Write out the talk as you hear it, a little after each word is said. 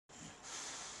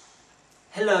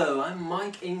Hello, I'm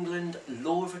Mike England,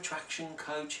 Law of Attraction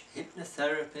coach,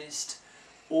 hypnotherapist,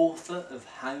 author of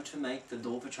How to Make the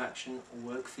Law of Attraction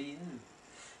Work for You.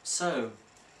 So,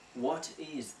 what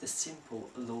is the simple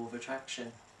Law of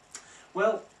Attraction?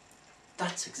 Well,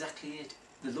 that's exactly it.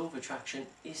 The Law of Attraction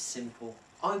is simple.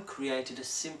 I created a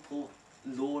simple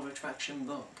Law of Attraction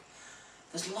book.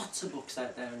 There's lots of books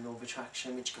out there in Law of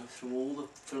Attraction which go through all the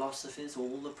philosophies,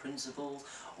 all the principles,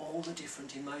 all the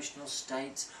different emotional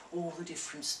states, all the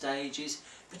different stages.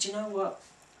 But you know what?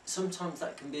 Sometimes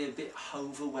that can be a bit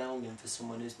overwhelming for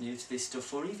someone who's new to this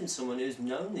stuff, or even someone who's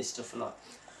known this stuff a lot.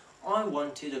 I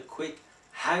wanted a quick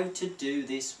how to do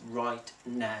this right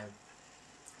now,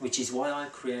 which is why I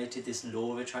created this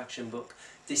Law of Attraction book,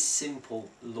 this simple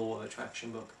Law of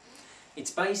Attraction book.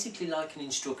 It's basically like an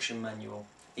instruction manual.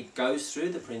 It goes through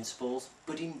the principles,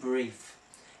 but in brief.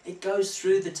 It goes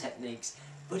through the techniques,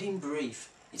 but in brief.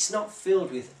 It's not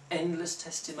filled with endless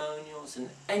testimonials and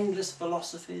endless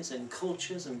philosophies and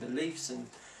cultures and beliefs, and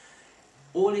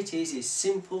all it is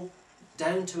simple,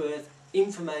 down-to-earth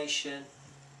information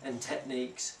and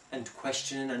techniques and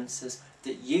question and answers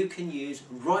that you can use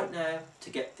right now to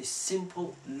get this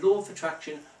simple Law of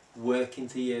Attraction working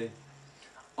for you.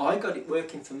 I got it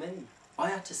working for me. I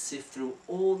had to sift through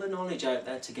all the knowledge out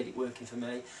there to get it working for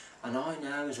me, and I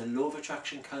now, as a Law of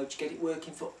Attraction coach, get it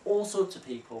working for all sorts of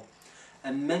people.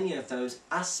 And many of those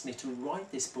asked me to write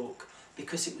this book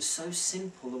because it was so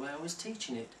simple the way I was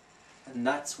teaching it. And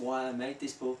that's why I made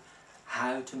this book,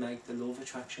 How to Make the Law of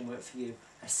Attraction Work for You.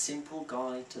 A simple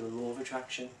guide to the Law of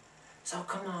Attraction. So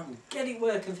come on, get it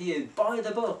working for you. Buy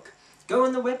the book. Go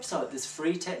on the website, there's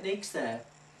free techniques there.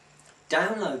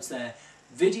 Downloads there,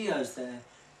 videos there,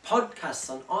 podcasts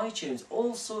on iTunes,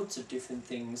 all sorts of different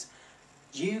things.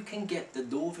 You can get the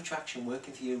Law of Attraction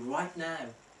working for you right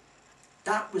now.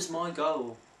 That was my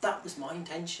goal. That was my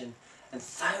intention. And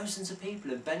thousands of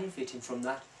people are benefiting from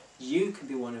that. You can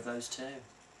be one of those too.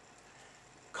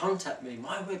 Contact me.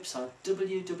 My website,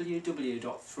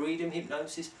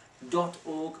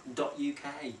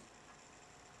 www.freedomhypnosis.org.uk.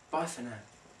 Bye for now.